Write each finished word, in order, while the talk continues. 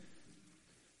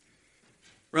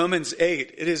Romans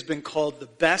 8, it has been called the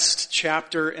best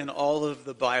chapter in all of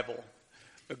the Bible.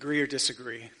 Agree or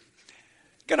disagree?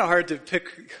 Kind of hard to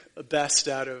pick a best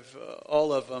out of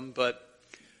all of them, but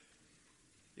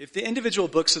if the individual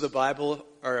books of the Bible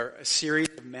are a series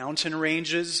of mountain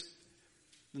ranges,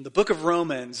 then the book of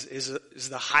Romans is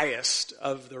the highest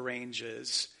of the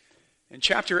ranges. And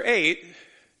chapter 8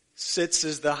 sits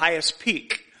as the highest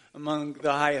peak among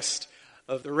the highest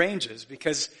of the ranges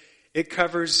because it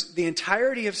covers the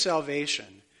entirety of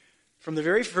salvation from the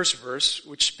very first verse,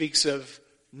 which speaks of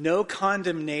no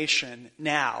condemnation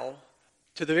now,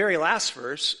 to the very last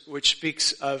verse, which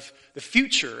speaks of the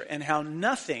future and how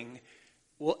nothing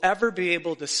will ever be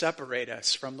able to separate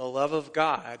us from the love of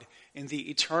God in the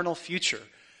eternal future.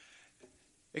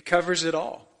 It covers it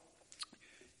all.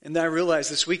 And I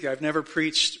realized this week I've never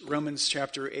preached Romans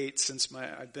chapter 8 since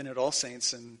I've been at All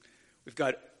Saints, and we've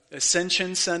got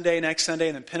Ascension Sunday next Sunday,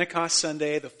 and then Pentecost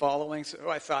Sunday the following. So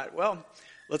I thought, well,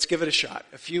 let's give it a shot.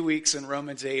 A few weeks in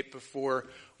Romans 8 before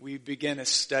we begin a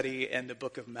study in the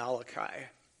book of Malachi.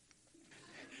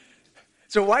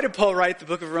 So why did Paul write the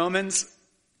book of Romans?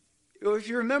 Well, if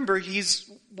you remember, he's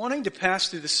wanting to pass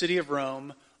through the city of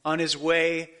Rome on his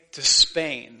way to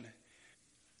Spain.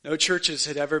 No churches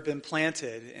had ever been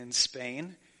planted in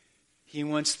Spain. He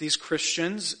wants these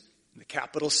Christians, the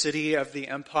capital city of the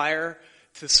empire,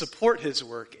 to support his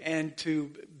work and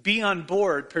to be on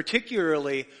board,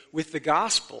 particularly with the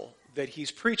gospel that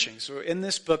he's preaching. So in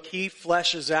this book, he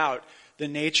fleshes out the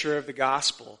nature of the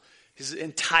gospel, his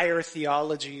entire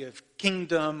theology of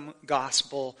kingdom,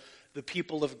 gospel, the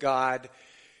people of God,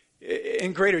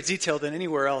 in greater detail than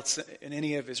anywhere else in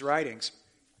any of his writings.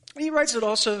 And he writes it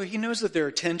also, he knows that there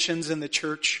are tensions in the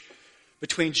church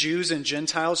between Jews and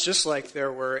Gentiles, just like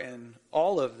there were in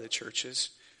all of the churches.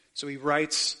 So he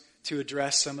writes to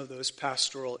address some of those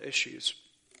pastoral issues.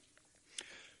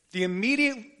 The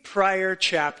immediate prior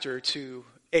chapter to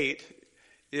 8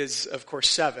 is, of course,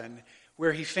 7,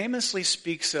 where he famously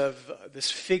speaks of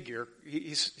this figure.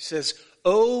 He says,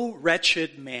 O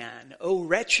wretched man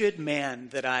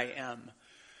that I am."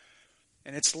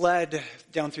 And it's led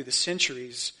down through the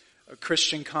centuries,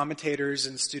 Christian commentators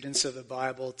and students of the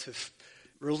Bible to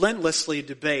relentlessly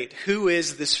debate who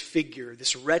is this figure,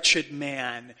 this wretched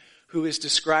man who is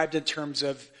described in terms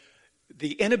of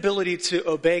the inability to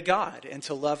obey God and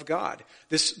to love God.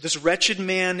 This wretched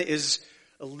man is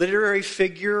a literary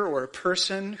figure or a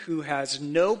person who has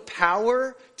no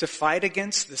power to fight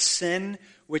against the sin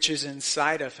which is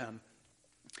inside of him.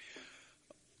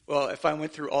 Well, if I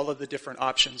went through all of the different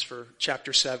options for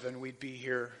chapter 7, we'd be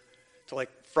here till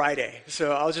like Friday.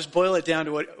 So I'll just boil it down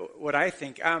to what I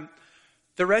think.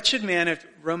 The wretched man of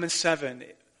Romans 7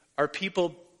 are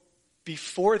people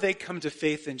before they come to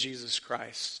faith in Jesus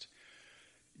Christ.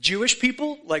 Jewish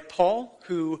people like Paul,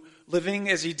 who living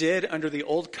as he did under the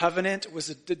old covenant was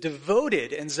a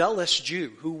devoted and zealous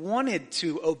Jew who wanted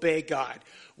to obey God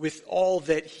with all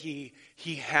that he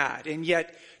had, and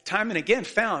yet time and again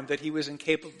found that he was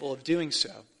incapable of doing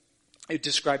so. It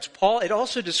describes Paul. It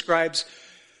also describes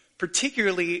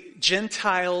particularly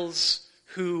Gentiles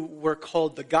who were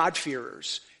called the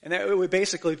God-fearers. And that would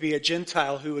basically be a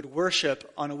Gentile who would worship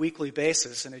on a weekly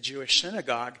basis in a Jewish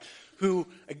synagogue, who,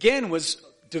 again, was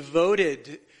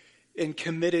devoted and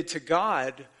committed to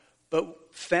God,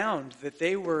 but found that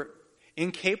they were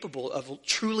incapable of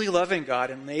truly loving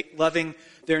God and loving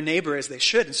their neighbor as they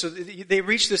should. And so they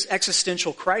reached this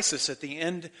existential crisis at the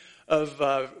end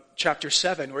of chapter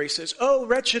 7, where he says, "Oh,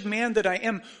 wretched man that I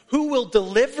am, who will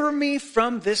deliver me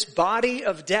from this body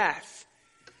of death?"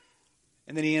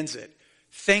 And then he ends it.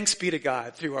 "Thanks be to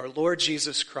God through our Lord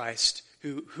Jesus Christ,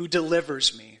 who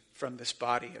delivers me from this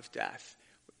body of death."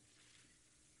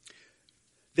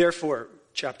 Therefore,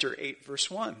 chapter 8, verse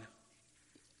 1.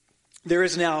 "There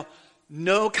is now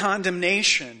no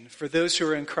condemnation for those who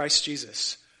are in Christ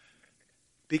Jesus,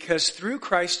 because through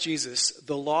Christ Jesus,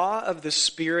 the law of the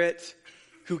Spirit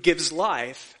who gives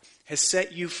life has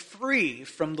set you free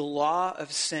from the law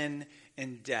of sin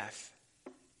and death."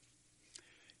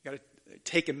 You got to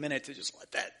take a minute to just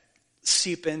let that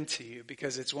seep into you,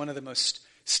 because it's one of the most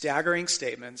staggering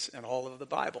statements in all of the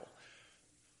Bible.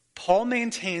 Paul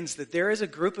maintains that there is a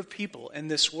group of people in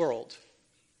this world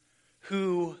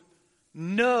who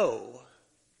know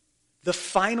the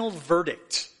final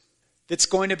verdict that's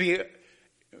going to be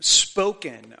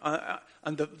spoken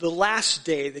on the last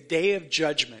day, the day of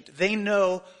judgment. They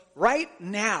know right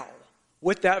now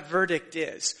what that verdict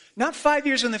is. Not 5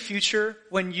 years in the future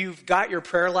when you've got your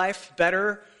prayer life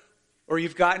better, or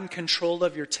you've gotten control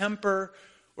of your temper,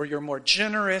 or you're more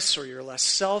generous, or you're less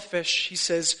selfish. He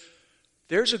says,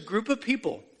 there's a group of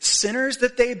people, sinners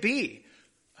that they be,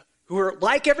 who are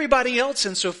like everybody else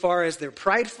insofar as they're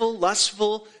prideful,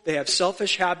 lustful, they have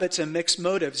selfish habits and mixed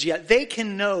motives, yet they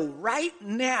can know right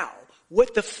now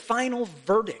what the final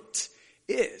verdict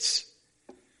is.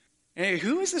 And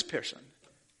who is this person?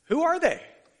 Who are they?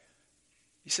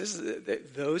 He says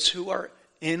that those who are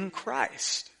in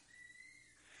Christ.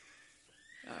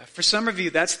 For some of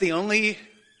you, it's the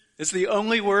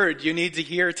only word you need to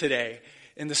hear today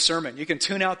in the sermon. You can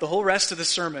tune out the whole rest of the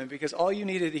sermon because all you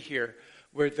needed to hear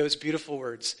were those beautiful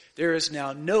words. There is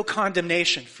now no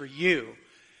condemnation for you.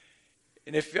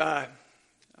 And if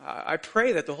I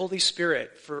pray that the Holy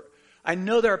Spirit, I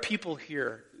know there are people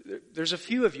here, there's a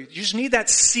few of you, you just need that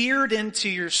seared into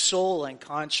your soul and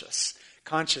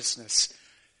consciousness.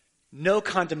 No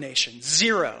condemnation.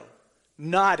 Zero.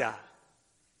 Nada.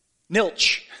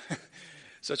 Nilch.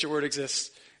 Such a word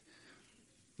exists.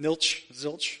 Nilch.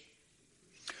 Zilch.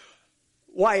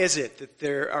 Why is it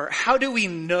that how do we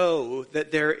know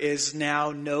that there is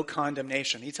now no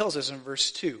condemnation? He tells us in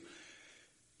verse 2.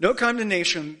 No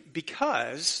condemnation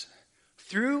because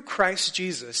through Christ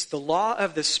Jesus, the law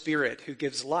of the Spirit who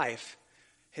gives life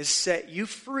has set you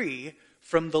free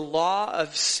from the law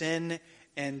of sin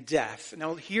and death.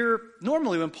 Now here,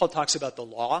 normally when Paul talks about the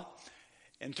law,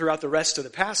 and throughout the rest of the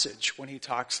passage when he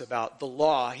talks about the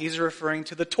law, he's referring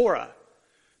to the Torah,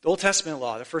 the Old Testament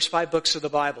law, the first 5 books of the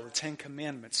Bible, the 10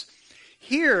 Commandments.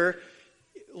 Here,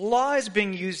 law is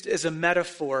being used as a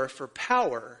metaphor for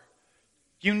power.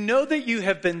 You know that you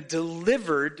have been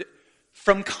delivered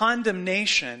from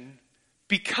condemnation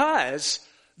because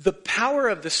the power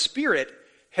of the Spirit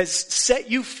has set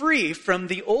you free from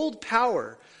the old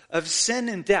power of sin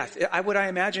and death. What I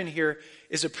imagine here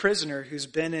is a prisoner who's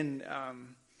been in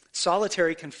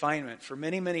solitary confinement for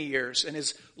many, many years, and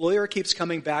his lawyer keeps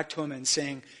coming back to him and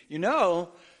saying, you know,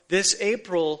 this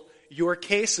April, your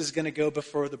case is going to go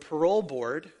before the parole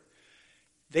board.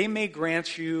 They may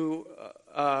grant you,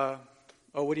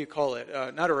 what do you call it?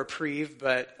 Not a reprieve,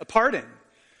 but a pardon.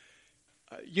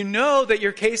 You know that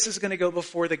your case is going to go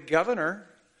before the governor,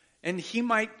 and he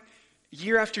might,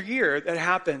 year after year, that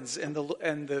happens, and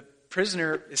the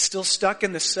prisoner is still stuck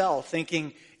in the cell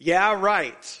thinking, yeah,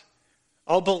 right.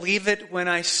 I'll believe it when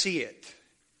I see it.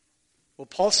 Well,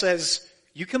 Paul says,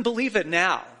 you can believe it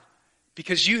now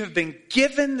because you have been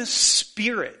given the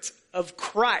Spirit of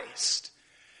Christ.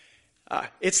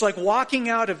 It's like walking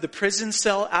out of the prison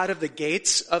cell, out of the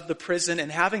gates of the prison, and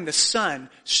having the sun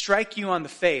strike you on the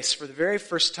face for the very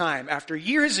first time after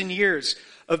years and years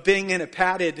of being in a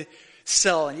padded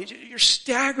cell. And you're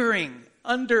staggering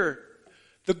under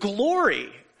the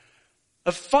glory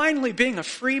of finally being a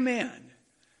free man.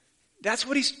 That's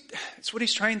what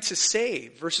he's trying to say.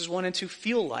 Verses 1 and 2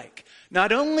 feel like.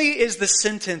 Not only is the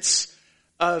sentence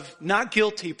of not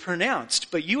guilty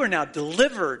pronounced, but you are now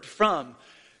delivered from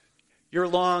your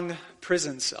long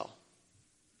prison cell.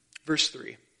 Verse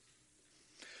 3.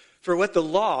 For what the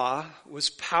law was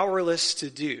powerless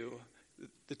to do,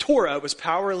 the Torah was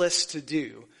powerless to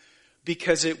do,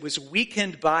 because it was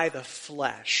weakened by the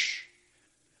flesh.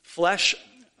 Flesh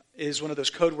is one of those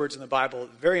code words in the Bible.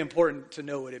 Very important to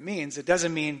know what it means. It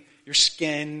doesn't mean your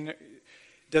skin. It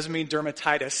doesn't mean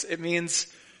dermatitis. It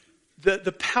means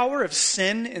the power of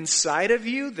sin inside of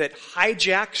you that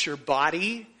hijacks your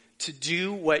body to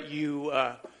do what you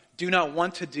do not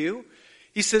want to do.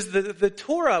 He says the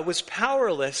Torah was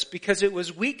powerless because it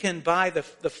was weakened by the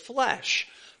flesh.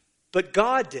 But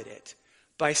God did it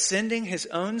by sending his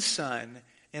own Son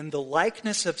in the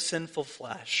likeness of sinful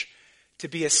flesh to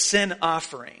be a sin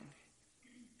offering.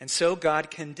 And so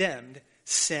God condemned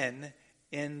sin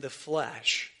in the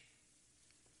flesh.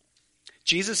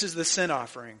 Jesus is the sin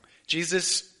offering.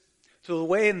 So the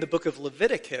way in the book of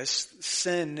Leviticus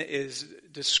sin is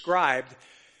described,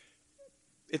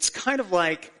 it's kind of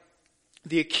like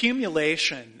the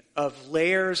accumulation of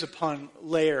layers upon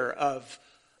layer of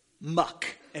muck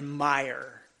and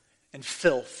mire and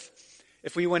filth.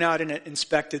 If we went out and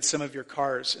inspected some of your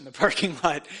cars in the parking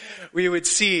lot, we would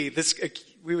see this.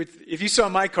 If you saw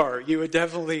my car, you would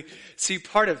definitely see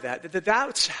part of that.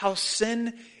 That's how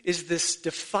sin is this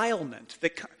defilement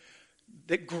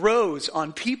that grows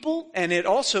on people, and it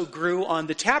also grew on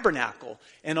the tabernacle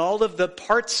and all of the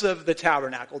parts of the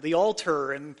tabernacle, the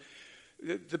altar and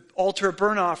the altar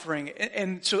burnt offering.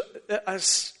 And so a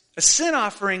sin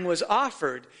offering was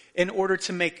offered in order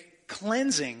to make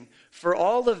cleansing for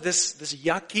all of this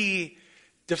yucky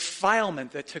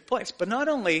defilement that took place. But not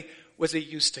only was it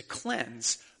used to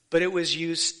cleanse, but it was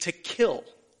used to kill.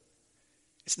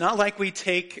 It's not like we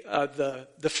take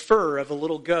the fur of a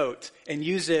little goat and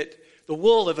use it, the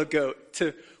wool of a goat,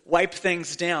 to wipe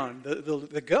things down.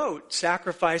 The goat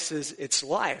sacrifices its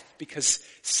life because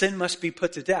sin must be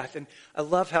put to death. And I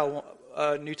love how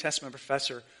a New Testament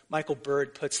professor, Michael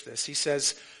Bird, puts this. He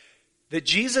says that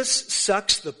Jesus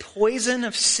sucks the poison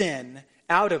of sin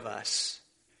out of us.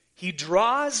 He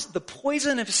draws the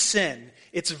poison of sin,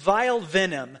 its vile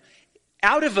venom,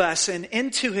 out of us and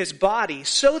into his body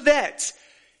so that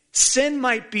sin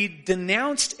might be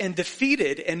denounced and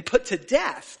defeated and put to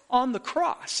death on the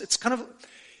cross. It's kind of,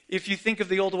 if you think of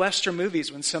the old Western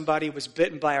movies when somebody was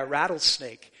bitten by a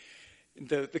rattlesnake,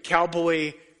 the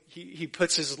cowboy, he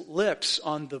puts his lips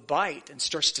on the bite and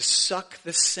starts to suck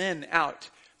the sin out.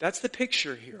 That's the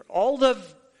picture here. All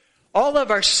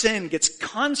of our sin gets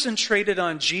concentrated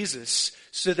on Jesus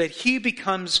so that he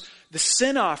becomes the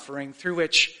sin offering through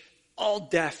which all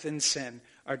death and sin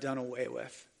are done away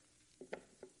with.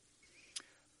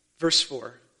 Verse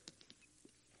 4.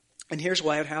 And here's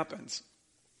why it happens.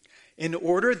 In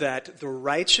order that the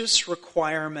righteous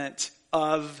requirement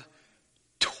of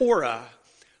Torah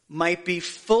might be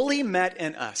fully met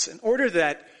in us. In order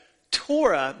that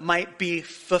Torah might be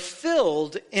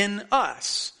fulfilled in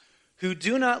us, who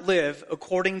do not live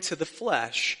according to the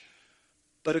flesh,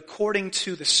 but according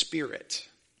to the Spirit.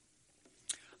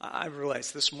 I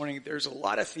realized this morning there's a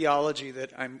lot of theology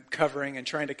that I'm covering and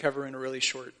trying to cover in a really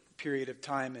short period of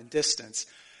time and distance.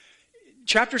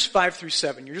 Chapters 5 through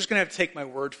 7, you're just going to have to take my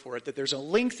word for it, that there's a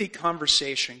lengthy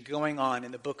conversation going on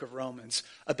in the book of Romans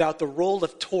about the role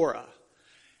of Torah.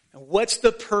 And what's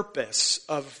the purpose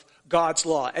of God's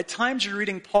law? At times you're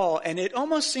reading Paul, and it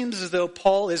almost seems as though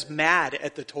Paul is mad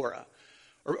at the Torah.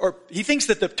 Or he thinks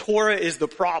that the Torah is the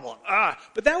problem.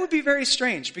 But that would be very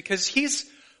strange, because he's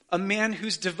a man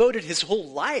who's devoted his whole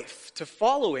life to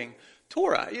following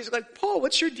Torah. He's like, Paul,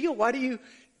 what's your deal? Why do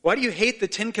you hate the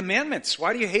Ten Commandments?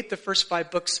 Why do you hate the first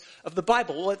 5 books of the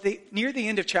Bible? Well, near the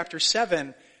end of chapter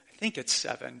 7, I think it's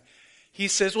 7, he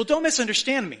says, well, don't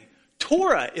misunderstand me.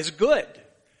 Torah is good.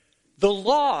 The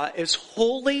law is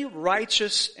holy,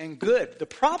 righteous, and good. The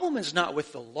problem is not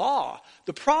with the law.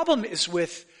 The problem is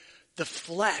with the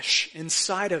flesh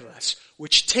inside of us,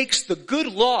 which takes the good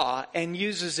law and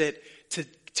uses it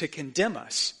to condemn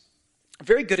us. A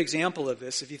very good example of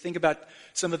this, if you think about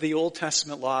some of the Old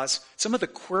Testament laws, some of the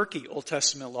quirky Old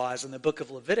Testament laws in the book of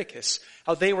Leviticus,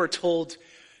 how they were told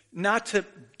not to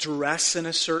dress in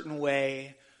a certain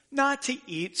way, not to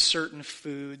eat certain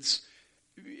foods.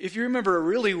 If you remember a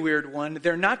really weird one,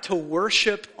 they're not to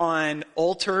worship on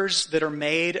altars that are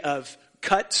made of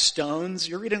cut stones.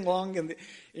 You're reading along, and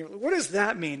what does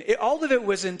that mean? All of it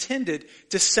was intended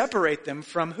to separate them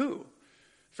from who?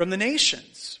 From the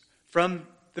nations, from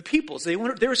the peoples. They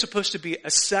were supposed to be a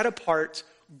set-apart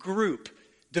group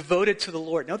devoted to the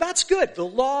Lord. Now that's good. The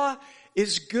law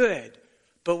is good.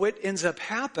 But what ends up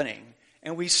happening,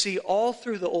 and we see all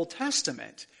through the Old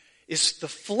Testament, is the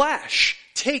flesh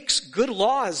takes good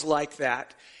laws like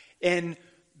that and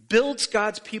builds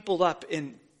God's people up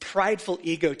in prideful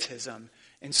egotism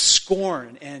and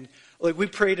scorn. And like we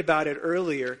prayed about it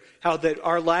earlier, how that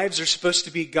our lives are supposed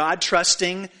to be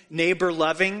God-trusting,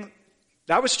 neighbor-loving.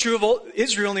 That was true of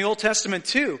Israel in the Old Testament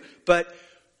too. But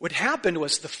what happened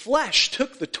was the flesh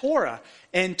took the Torah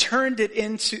and turned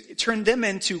them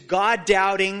into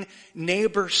God-doubting,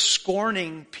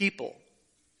 neighbor-scorning people.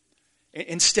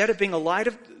 Instead of being a light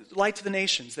to the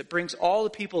nations that brings all the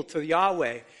people to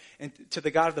Yahweh and to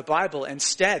the God of the Bible,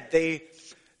 instead they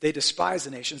despise the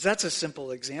nations. That's a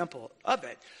simple example of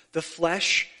it. The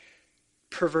flesh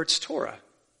perverts Torah.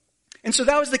 And so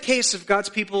that was the case of God's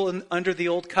people under the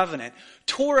Old Covenant.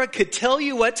 Torah could tell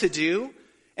you what to do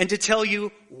and to tell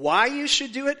you why you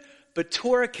should do it, but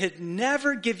Torah could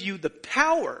never give you the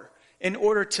power in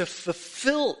order to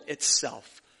fulfill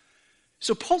itself.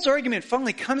 So Paul's argument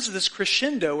finally comes to this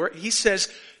crescendo where he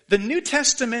says the New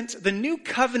Testament, the New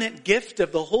Covenant gift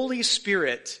of the Holy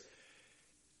Spirit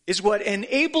is what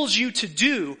enables you to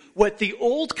do what the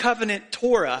Old Covenant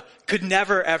Torah could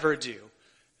never ever do.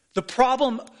 The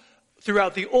problem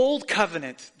throughout the Old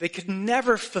Covenant, they could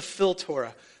never fulfill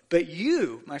Torah. But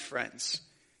you, my friends,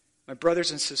 my brothers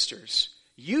and sisters,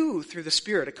 you through the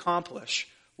Spirit accomplish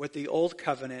what the Old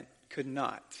Covenant could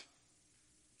not.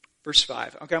 Verse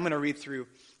 5. Okay, I'm going to read through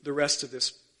the rest of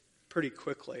this pretty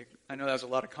quickly. I know that was a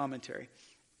lot of commentary.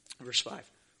 Verse 5.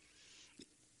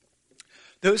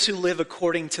 Those who live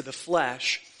according to the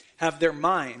flesh have their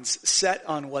minds set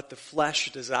on what the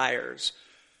flesh desires.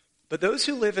 But those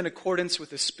who live in accordance with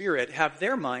the Spirit have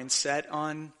their minds set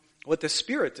on what the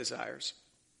Spirit desires.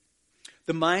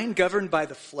 The mind governed by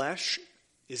the flesh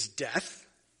is death,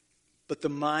 but the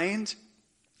mind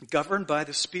governed by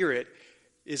the Spirit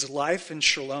is life and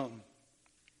shalom.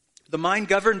 The mind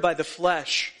governed by the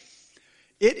flesh,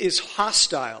 it is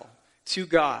hostile to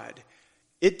God.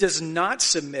 It does not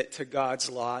submit to God's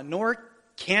law, nor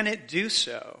can it do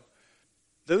so.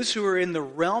 Those who are in the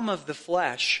realm of the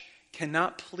flesh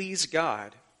cannot please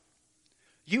God.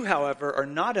 You, however, are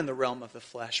not in the realm of the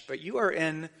flesh, but you are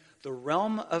in the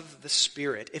realm of the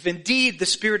Spirit, if indeed the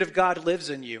Spirit of God lives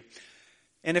in you.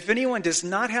 And if anyone does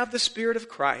not have the Spirit of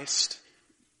Christ,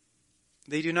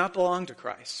 they do not belong to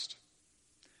Christ.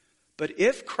 But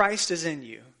if Christ is in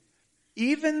you,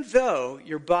 even though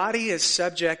your body is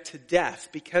subject to death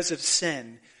because of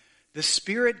sin, the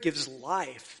Spirit gives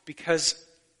life because,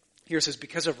 here it says,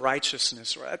 because of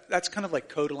righteousness. That's kind of like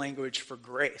code language for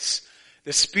grace.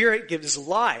 The Spirit gives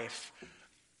life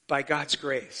by God's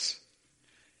grace.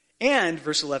 And,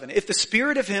 verse 11, if the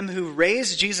Spirit of him who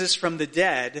raised Jesus from the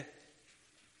dead,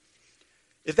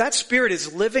 if that Spirit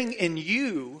is living in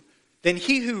you, then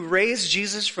he who raised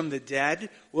Jesus from the dead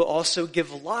will also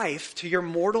give life to your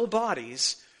mortal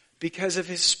bodies because of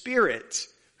his Spirit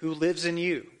who lives in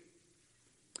you.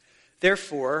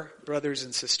 Therefore, brothers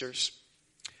and sisters,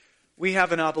 we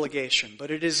have an obligation,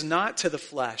 but it is not to the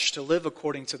flesh to live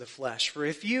according to the flesh. For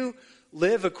if you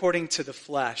live according to the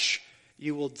flesh,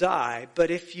 you will die. But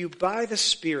if you by the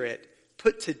Spirit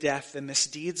put to death the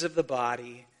misdeeds of the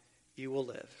body, you will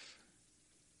live.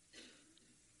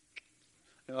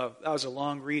 That was a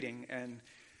long reading, and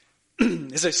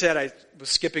as I said, I was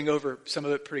skipping over some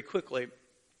of it pretty quickly.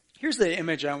 Here's the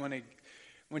image I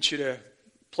want you to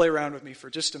play around with me for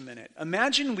just a minute.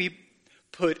 Imagine we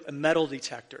put a metal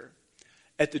detector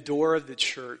at the door of the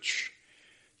church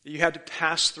that you had to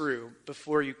pass through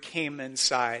before you came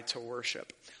inside to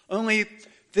worship. Only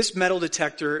this metal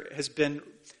detector has been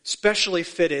specially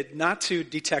fitted not to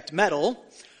detect metal,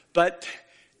 but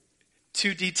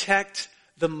to detect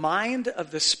the mind of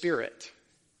the Spirit.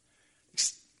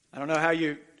 I don't know how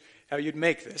you'd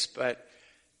make this, but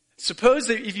suppose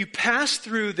that if you pass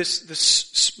through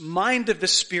this mind of the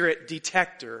Spirit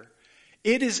detector,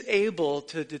 it is able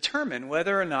to determine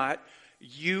whether or not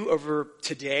you, over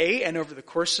today and over the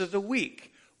course of the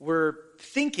week, were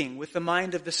thinking with the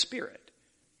mind of the Spirit.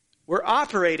 We're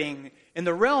operating in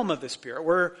the realm of the Spirit.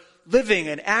 We're living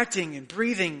and acting and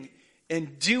breathing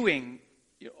and doing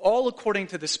all according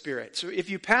to the Spirit. So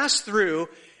if you pass through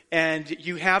and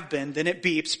you have been, then it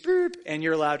beeps, boop, and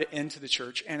you're allowed into the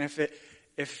church. And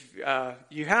if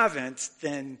you haven't,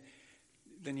 then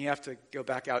you have to go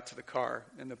back out to the car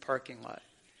in the parking lot.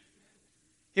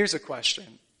 Here's a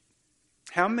question.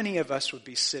 How many of us would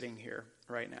be sitting here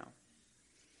right now?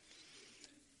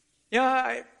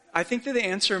 Yeah, I think that the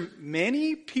answer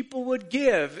many people would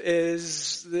give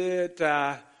is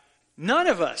that none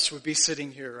of us would be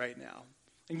sitting here right now.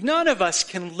 None of us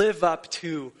can live up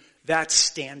to that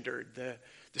standard,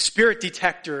 the Spirit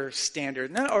detector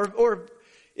standard. Or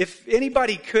if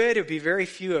anybody could, it would be very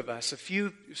few of us. A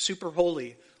few super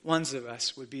holy ones of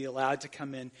us would be allowed to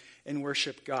come in and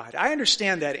worship God. I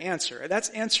understand that answer. That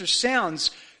answer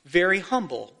sounds very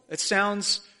humble. It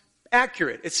sounds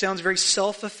accurate. It sounds very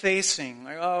self-effacing.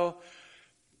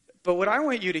 But what I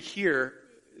want you to hear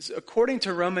is, according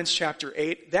to Romans chapter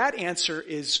 8, that answer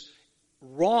is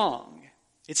wrong.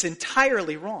 It's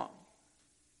entirely wrong.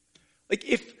 Like,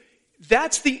 if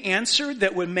that's the answer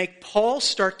that would make Paul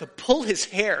start to pull his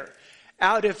hair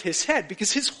out of his head,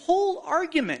 because his whole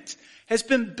argument has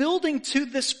been building to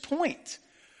this point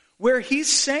where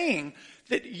he's saying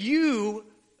that you,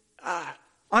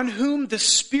 on whom the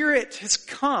Spirit has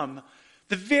come,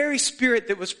 the very Spirit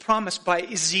that was promised by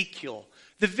Ezekiel,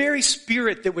 the very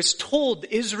Spirit that was told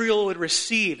Israel would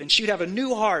receive, and she'd have a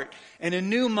new heart and a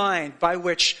new mind by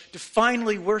which to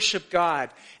finally worship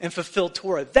God and fulfill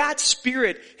Torah. That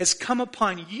Spirit has come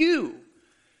upon you.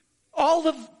 All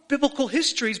of biblical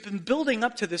history has been building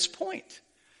up to this point.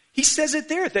 He says it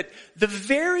there, that the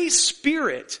very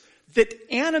Spirit that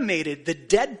animated the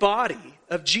dead body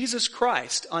of Jesus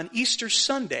Christ on Easter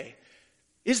Sunday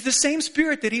is the same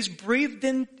Spirit that he's breathed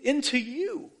into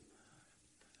you.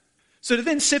 So to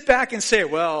then sit back and say,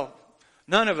 well,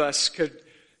 none of us could,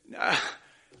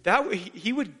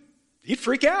 he'd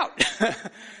freak out.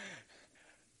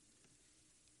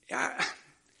 Yeah,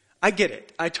 I get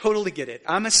it. I totally get it.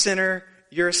 I'm a sinner.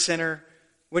 You're a sinner.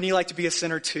 Wouldn't you like to be a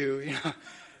sinner too? You know,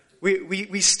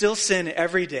 we still sin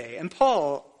every day. And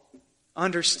Paul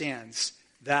understands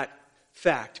that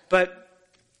fact. But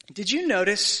did you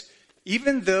notice,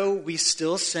 even though we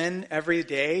still sin every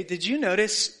day, did you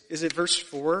notice, is it verse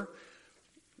 4?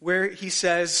 Where he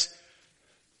says,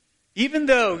 even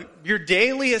though you're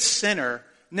daily a sinner,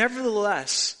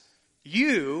 nevertheless,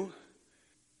 you,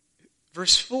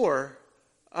 verse 4,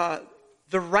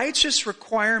 the righteous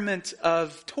requirement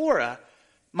of Torah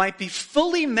might be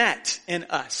fully met in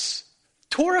us.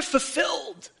 Torah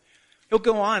fulfilled. He'll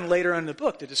go on later in the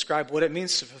book to describe what it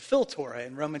means to fulfill Torah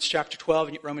in Romans chapter 12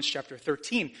 and Romans chapter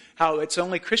 13, how it's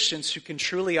only Christians who can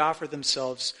truly offer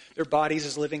themselves, their bodies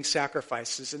as living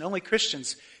sacrifices, and only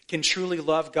Christians can truly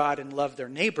love God and love their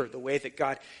neighbor the way that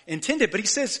God intended. But he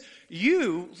says,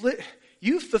 you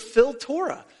fulfilled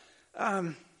Torah.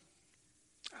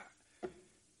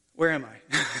 Where am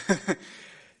I?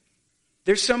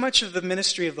 There's so much of the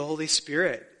ministry of the Holy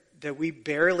Spirit that we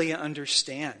barely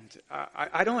understand.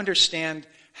 I don't understand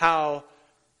how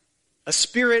a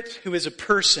spirit who is a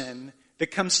person that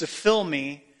comes to fill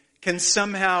me can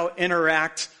somehow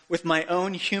interact with my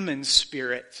own human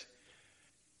spirit,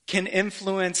 can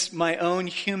influence my own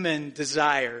human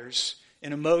desires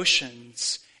and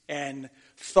emotions and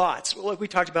thoughts. Well, like we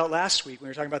talked about last week when we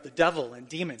were talking about the devil and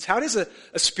demons. How does a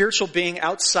spiritual being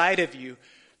outside of you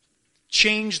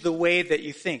change the way that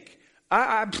you think?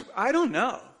 I don't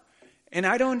know. And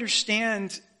I don't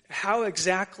understand how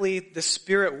exactly the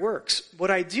Spirit works. What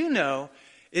I do know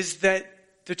is that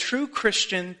the true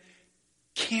Christian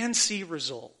can see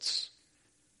results.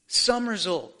 Some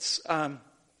results.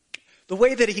 The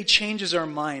way that he changes our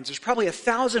minds. There's probably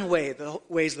 1,000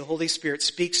 ways the Holy Spirit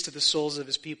speaks to the souls of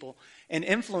his people and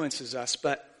influences us.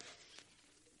 But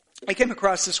I came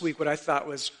across this week what I thought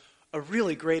was a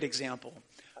really great example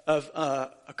of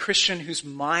a Christian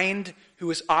who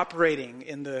was operating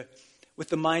with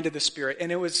the mind of the Spirit.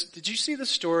 And did you see the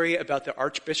story about the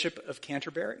Archbishop of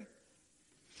Canterbury?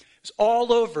 It was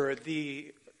all over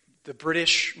the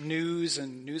British news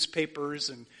and newspapers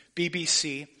and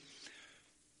BBC.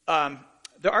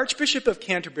 The Archbishop of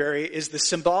Canterbury is the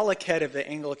symbolic head of the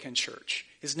Anglican Church.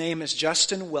 His name is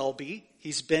Justin Welby.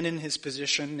 He's been in his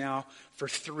position now for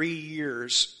 3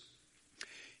 years.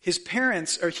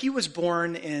 He was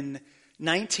born in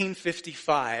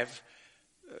 1955,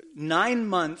 9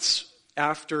 months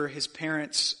after his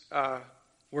parents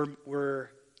were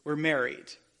married,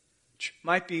 which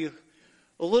might be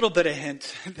a little bit of a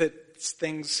hint that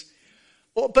things.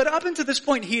 Well, but up until this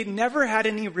point, he had never had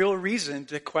any real reason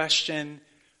to question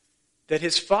that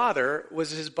his father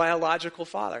was his biological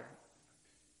father.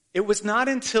 It was not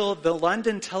until the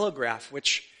London Telegraph,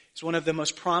 which is one of the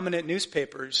most prominent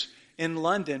newspapers in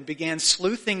London, began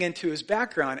sleuthing into his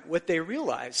background, what they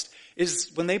realized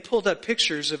is when they pulled up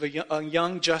pictures of a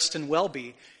young Justin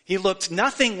Welby, he looked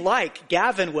nothing like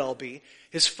Gavin Welby,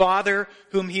 his father,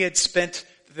 whom he had spent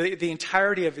the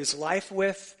entirety of his life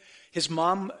with. His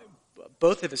mom,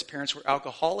 both of his parents were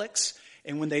alcoholics,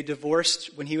 and when they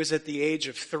divorced, when he was at the age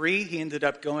of 3, he ended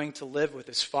up going to live with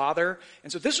his father.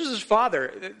 And so this was his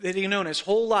father that he'd known his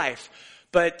whole life.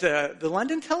 But the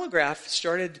London Telegraph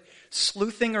started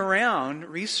sleuthing around,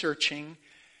 researching,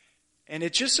 and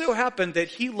it just so happened that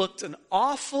he looked an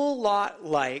awful lot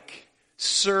like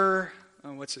Sir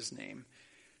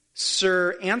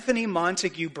Anthony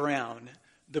Montague Brown,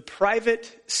 the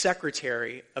private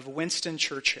secretary of Winston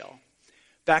Churchill,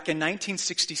 back in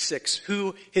 1966,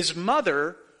 who his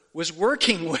mother was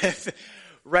working with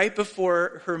right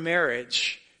before her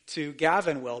marriage to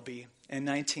Gavin Welby in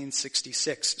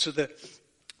 1966. So the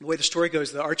way the story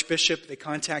goes, the Archbishop, they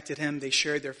contacted him, they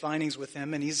shared their findings with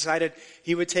him, and he decided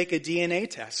he would take a DNA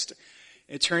test.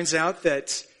 It turns out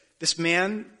that this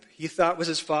man he thought was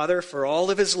his father for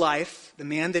all of his life, the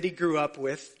man that he grew up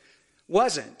with,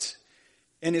 wasn't.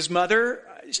 And his mother,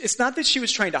 it's not that she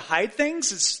was trying to hide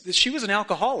things, it's that she was an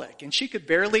alcoholic, and she could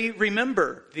barely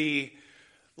remember the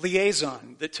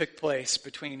liaison that took place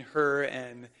between her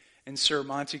and Sir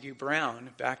Montague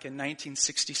Brown back in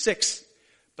 1966.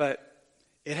 But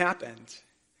it happened.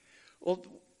 Well,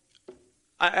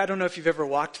 I don't know if you've ever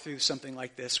walked through something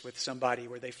like this with somebody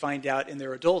where they find out in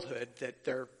their adulthood that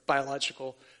their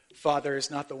biological father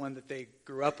is not the one that they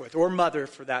grew up with, or mother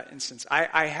for that instance.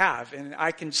 I have, and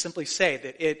I can simply say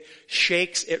that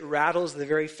it rattles the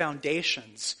very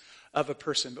foundations of a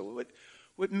person. But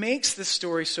what makes this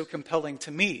story so compelling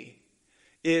to me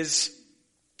is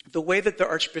the way that the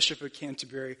Archbishop of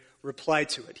Canterbury replied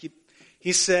to it.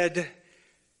 He said,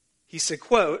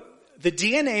 quote, "The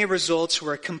DNA results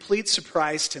were a complete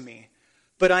surprise to me,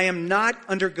 but I am not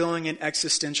undergoing an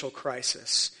existential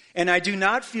crisis, and I do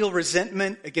not feel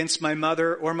resentment against my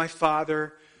mother or my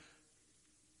father.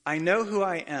 I know who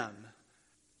I am.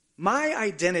 My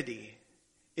identity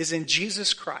is in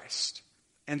Jesus Christ,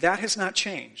 and that has not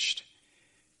changed,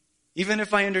 even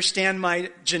if I understand my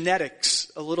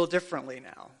genetics a little differently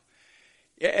now.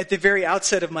 At the very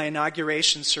outset of my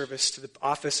inauguration service to the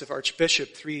office of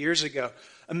Archbishop 3 years ago,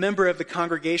 a member of the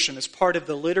congregation, as part of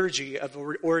the liturgy of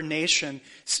ordination,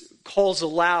 calls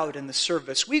aloud in the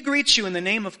service, "We greet you in the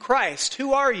name of Christ.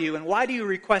 Who are you and why do you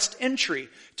request entry?"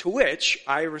 To which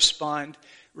I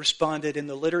responded in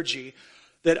the liturgy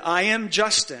that I am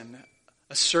Justin,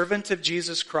 a servant of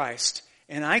Jesus Christ,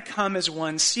 and I come as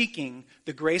one seeking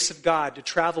the grace of God to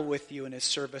travel with you in his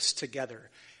service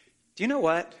together. Do you know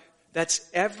what? That's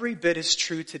every bit as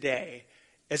true today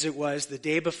as it was the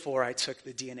day before I took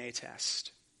the DNA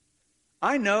test.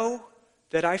 I know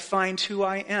that I find who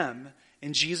I am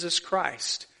in Jesus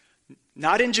Christ.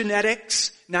 Not in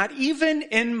genetics, not even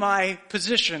in my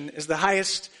position as the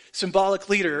highest symbolic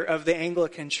leader of the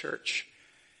Anglican Church.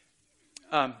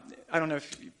 I don't know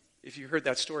if you heard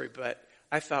that story, but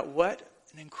I thought, what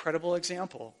an incredible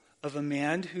example of a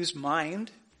man whose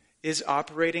mind is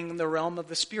operating in the realm of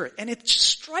the Spirit. And it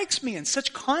strikes me in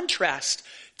such contrast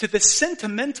to the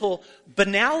sentimental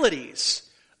banalities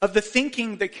of the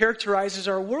thinking that characterizes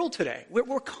our world today.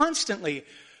 We're constantly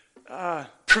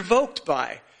provoked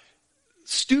by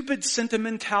stupid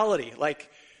sentimentality,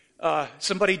 like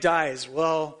somebody dies,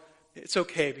 well, it's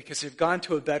okay because they've gone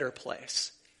to a better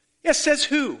place. Yes, says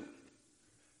who?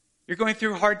 You're going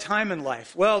through a hard time in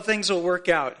life. Well, things will work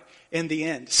out in the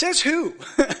end. Says who?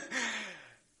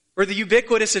 Or the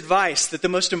ubiquitous advice that the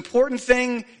most important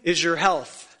thing is your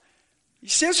health.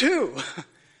 Says who?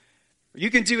 You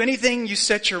can do anything you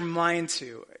set your mind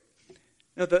to.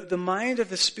 No, the mind of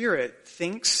the Spirit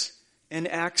thinks and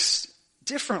acts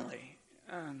differently.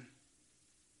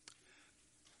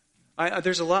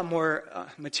 There's a lot more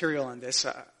material on this,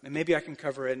 and maybe I can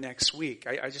cover it next week.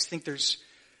 I just think there's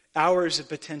hours of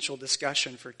potential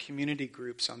discussion for community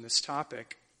groups on this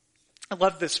topic. I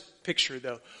love this picture,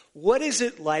 though. What is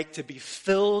it like to be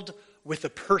filled with a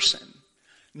person?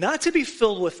 Not to be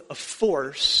filled with a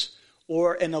force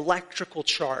or an electrical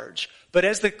charge, but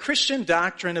as the Christian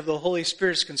doctrine of the Holy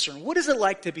Spirit is concerned, what is it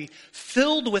like to be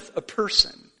filled with a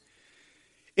person?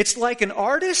 It's like an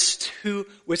artist who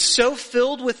was so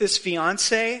filled with his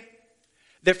fiancée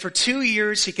that for 2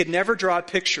 years he could never draw a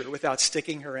picture without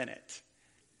sticking her in it.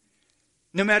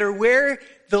 No matter where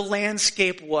the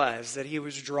landscape was that he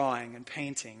was drawing and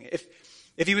painting.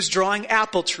 If he was drawing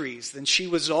apple trees, then she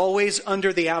was always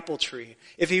under the apple tree.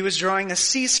 If he was drawing a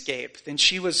seascape, then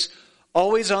she was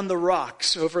always on the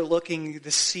rocks overlooking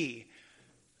the sea.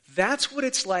 That's what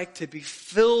it's like to be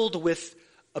filled with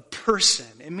a person.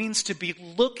 It means to be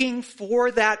looking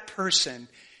for that person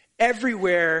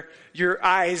everywhere your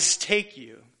eyes take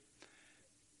you.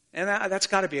 And that's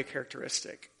got to be a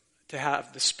characteristic, to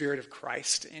have the Spirit of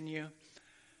Christ in you.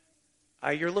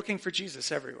 You're looking for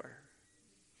Jesus everywhere.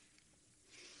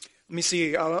 Let me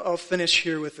see, I'll finish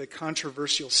here with a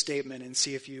controversial statement and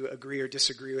see if you agree or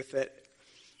disagree with it.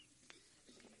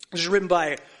 It was written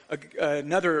by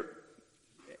another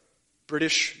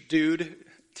British dude,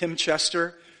 Tim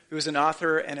Chester, who is an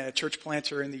author and a church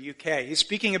planter in the UK. He's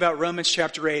speaking about Romans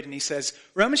chapter 8, and he says,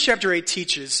 Romans chapter 8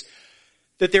 teaches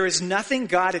that there is nothing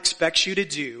God expects you to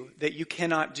do that you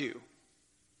cannot do.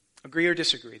 Agree or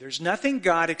disagree? There's nothing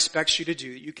God expects you to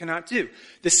do that you cannot do.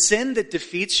 The sin that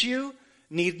defeats you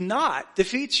need not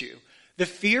defeat you. The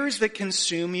fears that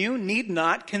consume you need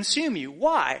not consume you.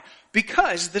 Why?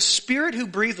 Because the Spirit who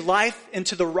breathed life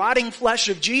into the rotting flesh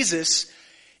of Jesus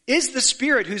is the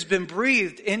Spirit who's been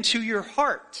breathed into your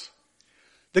heart.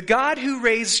 The God who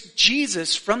raised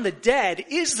Jesus from the dead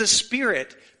is the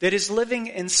Spirit that is living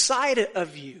inside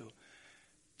of you.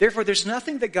 Therefore, there's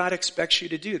nothing that God expects you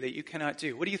to do that you cannot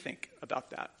do. What do you think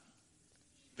about that?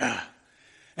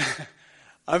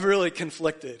 I'm really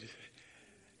conflicted.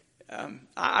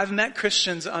 I've met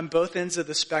Christians on both ends of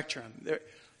the spectrum. There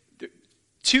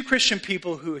two Christian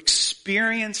people who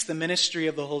experience the ministry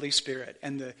of the Holy Spirit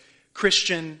and the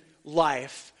Christian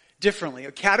life differently.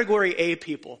 Category A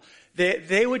people.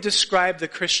 They would describe the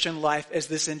Christian life as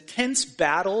this intense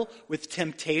battle with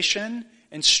temptation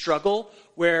and struggle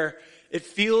where it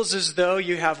feels as though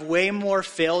you have way more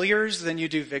failures than you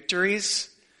do victories.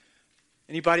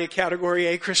 Anybody a category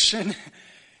A Christian?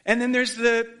 And then there's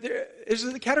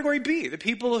the category B, the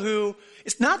people who,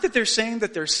 it's not that they're saying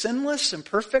that they're sinless and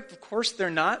perfect. Of course they're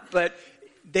not, but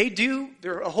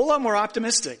they're a whole lot more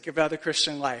optimistic about the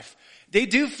Christian life. They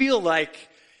do feel like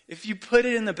if you put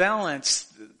it in the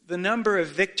balance, the number of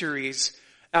victories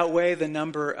outweigh the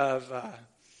number of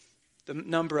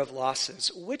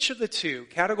losses. Which of the two,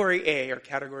 category A or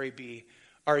category B,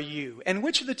 are you? And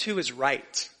which of the two is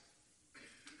right?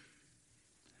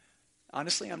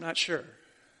 Honestly, I'm not sure.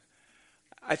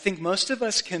 I think most of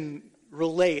us can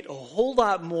relate a whole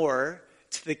lot more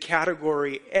to the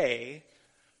category A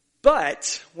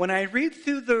But when I read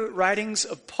through the writings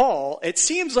of Paul, it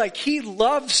seems like he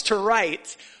loves to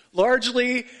write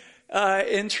largely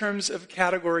in terms of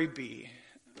category B.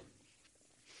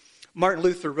 Martin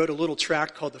Luther wrote a little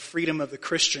tract called The Freedom of the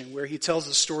Christian, where he tells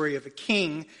the story of a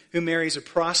king who marries a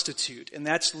prostitute. And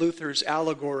that's Luther's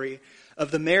allegory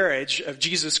of the marriage of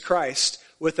Jesus Christ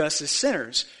with us as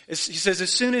sinners. He says,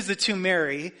 as soon as the two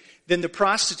marry, then the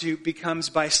prostitute becomes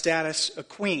by status a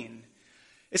queen.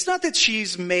 It's not that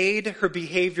she's made her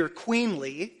behavior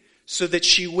queenly so that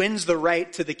she wins the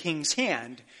right to the king's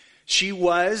hand. She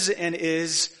was and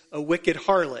is a wicked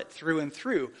harlot through and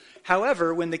through.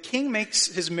 However, when the king makes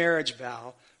his marriage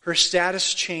vow, her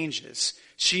status changes.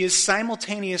 She is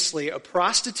simultaneously a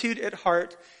prostitute at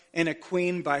heart and a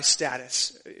queen by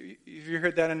status. Have you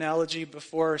heard that analogy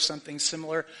before or something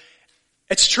similar?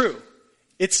 It's true.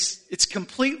 It's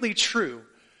completely true.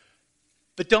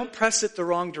 But don't press it the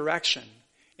wrong direction.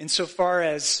 Insofar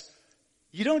as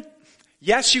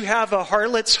yes, you have a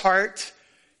harlot's heart.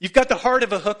 You've got the heart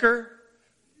of a hooker.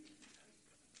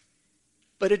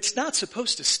 But it's not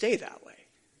supposed to stay that way.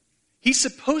 He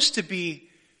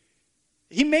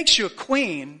makes you a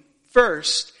queen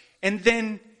first, and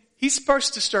then he's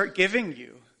supposed to start giving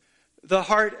you the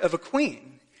heart of a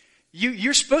queen.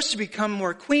 You're supposed to become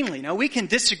more queenly. Now, we can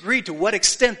disagree to what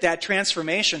extent that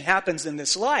transformation happens in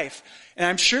this life. And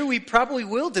I'm sure we probably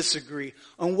will disagree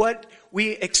on what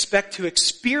we expect to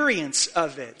experience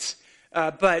of it.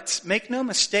 But make no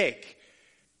mistake,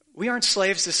 we aren't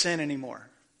slaves to sin anymore.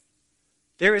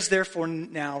 There is therefore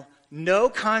now no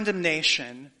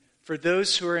condemnation for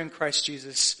those who are in Christ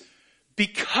Jesus,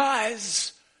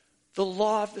 because the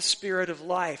law of the Spirit of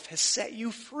life has set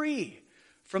you free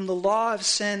from the law of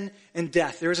sin and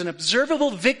death. There is an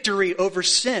observable victory over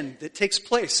sin that takes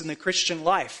place in the Christian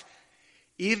life,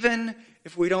 even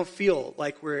if we don't feel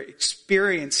like we're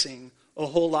experiencing a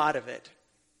whole lot of it.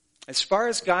 As far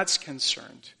as God's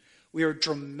concerned, we are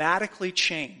dramatically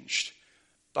changed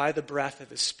by the breath of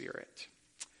His Spirit.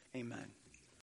 Amen.